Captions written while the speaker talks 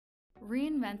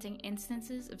Reinventing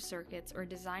instances of circuits or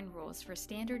design rules for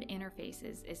standard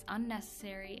interfaces is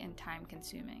unnecessary and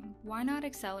time-consuming. Why not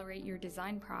accelerate your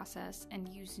design process and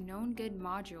use known good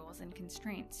modules and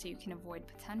constraints so you can avoid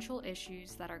potential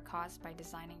issues that are caused by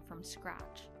designing from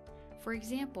scratch? For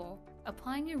example,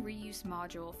 applying a reuse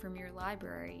module from your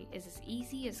library is as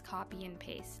easy as copy and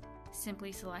paste.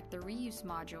 Simply select the reuse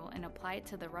module and apply it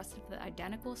to the rest of the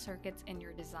identical circuits in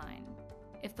your design.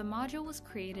 If the module was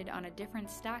created on a different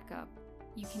stackup,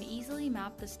 you can easily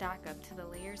map the stackup to the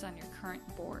layers on your current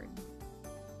board.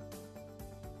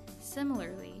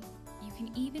 Similarly, you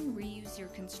can even reuse your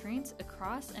constraints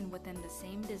across and within the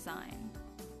same design.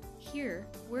 Here,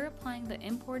 we're applying the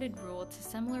imported rule to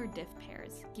similar diff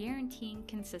pairs, guaranteeing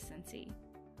consistency.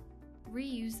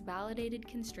 Reuse validated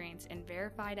constraints and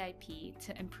verified IP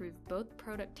to improve both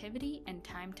productivity and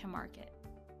time to market.